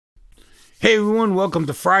Hey everyone, welcome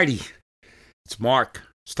to Friday. It's Mark.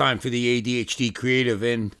 It's time for the ADHD Creative,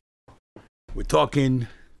 and we're talking.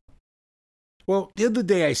 Well, the other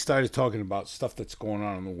day I started talking about stuff that's going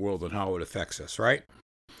on in the world and how it affects us, right?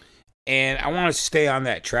 And I want to stay on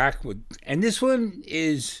that track and this one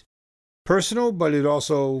is personal, but it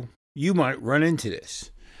also, you might run into this.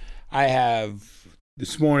 I have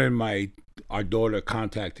this morning our daughter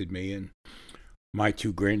contacted me, and my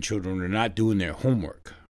two grandchildren are not doing their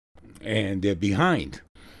homework and they're behind.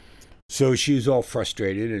 So she's all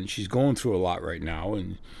frustrated and she's going through a lot right now.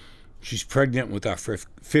 And she's pregnant with our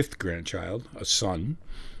fifth grandchild, a son,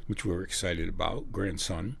 which we're excited about,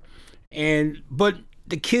 grandson. But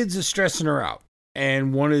the kids are stressing her out.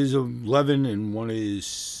 And one is 11 and one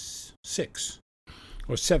is 6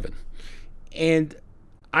 or 7. And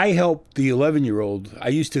I helped the 11-year-old. I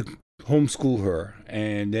used to homeschool her,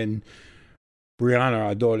 and then Brianna,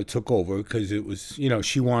 our daughter, took over because it was,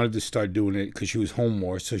 she wanted to start doing it because she was home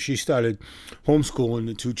more. So she started homeschooling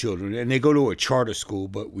the two children, and they go to a charter school,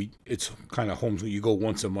 but it's kind of homeschool. You go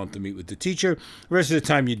once a month to meet with the teacher. The rest of the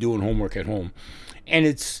time you're doing homework at home. And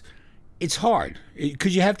it's hard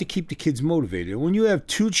because you have to keep the kids motivated. When you have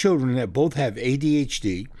two children that both have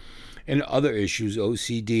ADHD and other issues,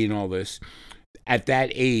 OCD and all this, at that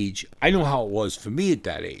age, I know how it was for me at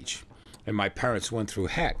that age. And my parents went through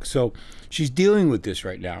heck. So she's dealing with this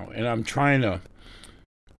right now, and I'm trying to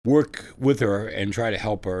work with her and try to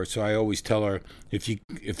help her. So I always tell her,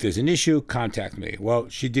 if there's an issue, contact me. Well,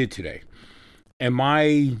 she did today. And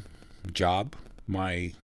my job,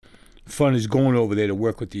 my fun is going over there to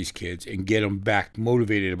work with these kids and get them back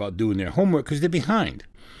motivated about doing their homework because they're behind.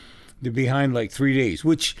 They're behind like 3 days,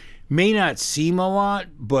 which may not seem a lot,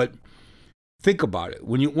 but think about it.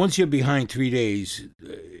 Once you're behind 3 days,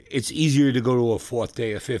 it's easier to go to a 4th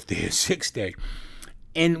day, a 5th day, a 6th day.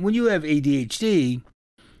 And when you have ADHD,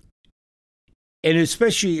 and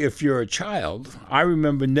especially if you're a child, I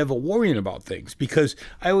remember never worrying about things because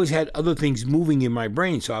I always had other things moving in my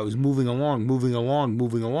brain. So I was moving along,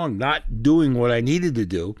 not doing what I needed to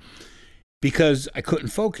do because I couldn't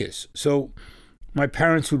focus. So my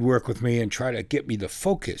parents would work with me and try to get me to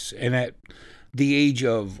focus. And at the age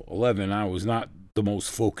of 11, I was not the most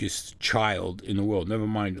focused child in the world. Never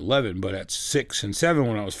mind 11, but at 6 and 7,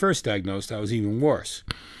 when I was first diagnosed, I was even worse.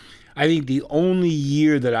 I think the only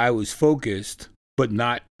year that I was focused but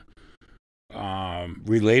not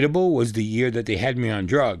relatable was the year that they had me on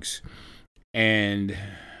drugs. And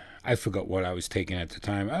I forgot what I was taking at the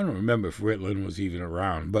time. I don't remember if Ritalin was even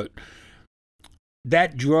around, but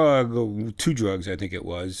that drug, or 2 drugs I think it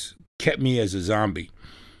was, kept me as a zombie.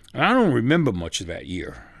 And I don't remember much of that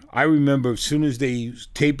year. I remember as soon as they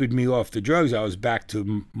tapered me off the drugs, I was back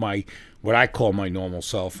to what I call my normal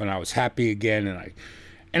self, and I was happy again.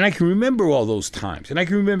 And I can remember all those times, and I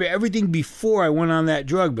can remember everything before I went on that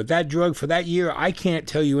drug. But that drug for that year, I can't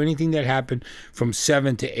tell you anything that happened from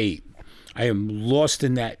 7 to 8. I am lost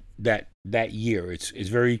in that year. It's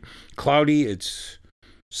very cloudy. It's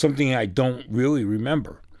something I don't really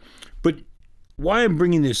remember. But why I'm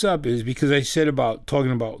bringing this up is because I said about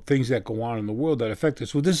talking about things that go on in the world that affect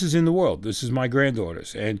us. Well, this is in the world. This is my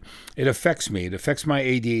granddaughters, and it affects me. It affects my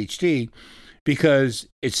ADHD because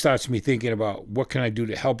it starts me thinking about what can I do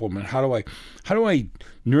to help them, and how do I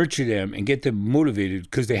nurture them and get them motivated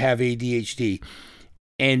because they have ADHD,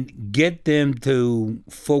 and get them to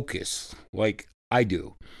focus like I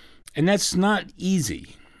do. And that's not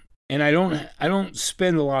easy. And I don't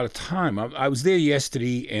spend a lot of time. I was there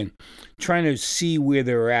yesterday and trying to see where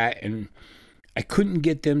they're at, and I couldn't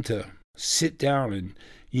get them to sit down and,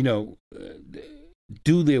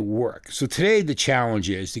 do their work. So today the challenge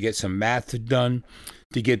is to get some math done,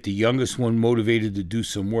 to get the youngest one motivated to do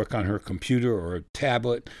some work on her computer or a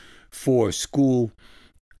tablet for school.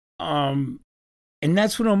 And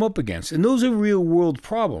that's what I'm up against. And those are real world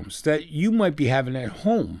problems that you might be having at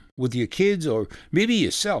home with your kids or maybe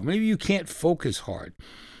yourself. Maybe you can't focus hard.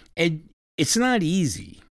 And it's not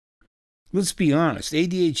easy. Let's be honest.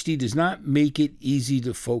 ADHD does not make it easy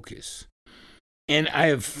to focus. And I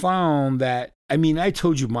have found that, I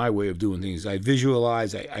told you my way of doing things. I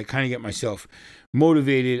visualize. I kind of get myself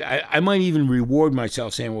motivated. I might even reward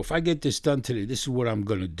myself saying, well, if I get this done today, this is what I'm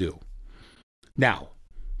going to do. Now,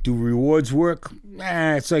 do rewards work?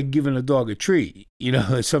 It's like giving a dog a treat.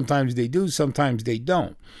 Sometimes they do, sometimes they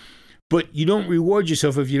don't. But you don't reward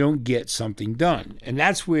yourself if you don't get something done. And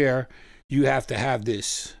that's where you have to have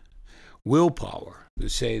this willpower to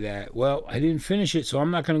say that, well, I didn't finish it, so I'm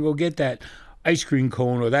not going to go get that ice cream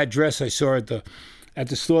cone or that dress I saw at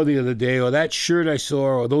the store the other day, or that shirt I saw,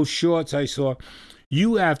 or those shorts I saw.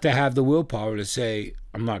 You have to have the willpower to say,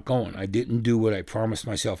 I'm not going. I didn't do what I promised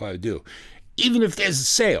myself I would do. Even if there's a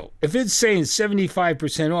sale, if it's saying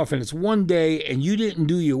 75% off and it's one day and you didn't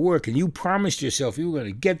do your work and you promised yourself you were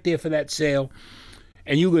going to get there for that sale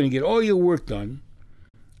and you're going to get all your work done,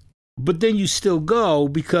 but then you still go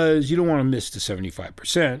because you don't want to miss the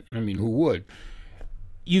 75%. I mean, who would?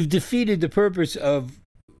 You've defeated the purpose of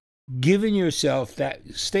giving yourself that,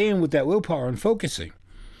 staying with that willpower and focusing.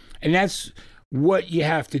 And that's what you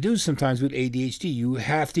have to do sometimes with ADHD. You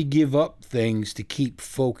have to give up things to keep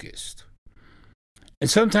focused. And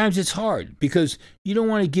sometimes it's hard because you don't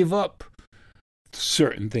want to give up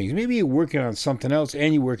certain things. Maybe you're working on something else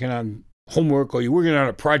and you're working on homework, or you're working on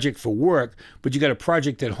a project for work, but you got a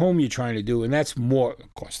project at home you're trying to do, and that's more,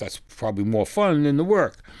 of course, that's probably more fun than the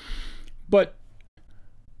work. But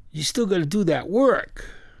you still got to do that work.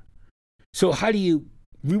 So how do you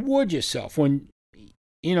reward yourself when,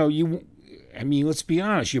 let's be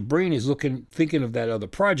honest, your brain is thinking of that other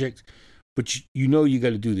project, but you got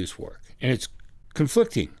to do this work, and it's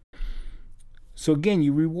conflicting. So again,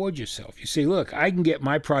 you reward yourself. You say, look, I can get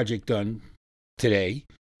my project done today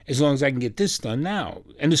as long as I can get this done now.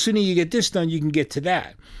 And the sooner you get this done, you can get to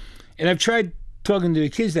that. And I've tried talking to the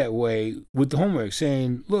kids that way with the homework,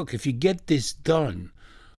 saying, look, if you get this done,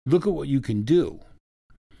 look at what you can do.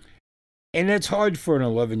 And that's hard for an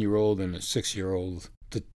 11-year-old and a 6-year-old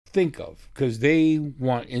to think of because they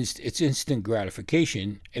want it's instant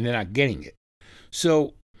gratification and they're not getting it.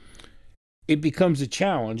 So it becomes a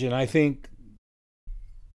challenge, and I think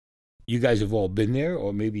you guys have all been there,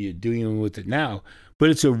 or maybe you're dealing with it now, but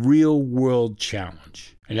it's a real world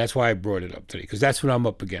challenge. And that's why I brought it up today, because that's what I'm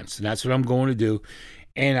up against, and that's what I'm going to do.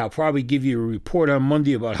 And I'll probably give you a report on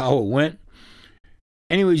Monday about how it went.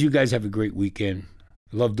 Anyways, you guys have a great weekend.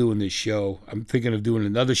 I love doing this show. I'm thinking of doing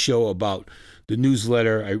another show about the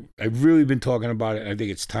newsletter. I've really been talking about it, and I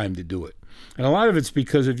think it's time to do it. And a lot of it's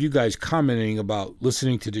because of you guys commenting about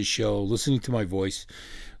listening to this show, listening to my voice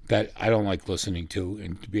that I don't like listening to.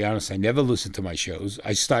 And to be honest, I never listen to my shows.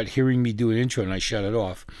 I start hearing me do an intro and I shut it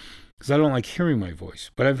off because I don't like hearing my voice.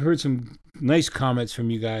 But I've heard some nice comments from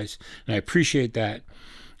you guys, and I appreciate that.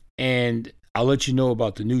 And I'll let you know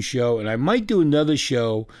about the new show. And I might do another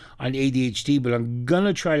show on ADHD, but I'm going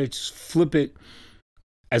to try to just flip it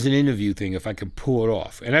as an interview thing if I can pull it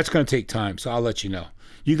off. And that's going to take time, so I'll let you know.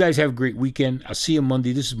 You guys have a great weekend. I'll see you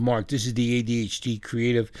Monday. This is Mark. This is the ADHD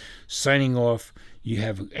Creative signing off.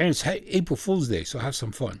 And it's April Fool's Day, so have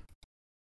some fun.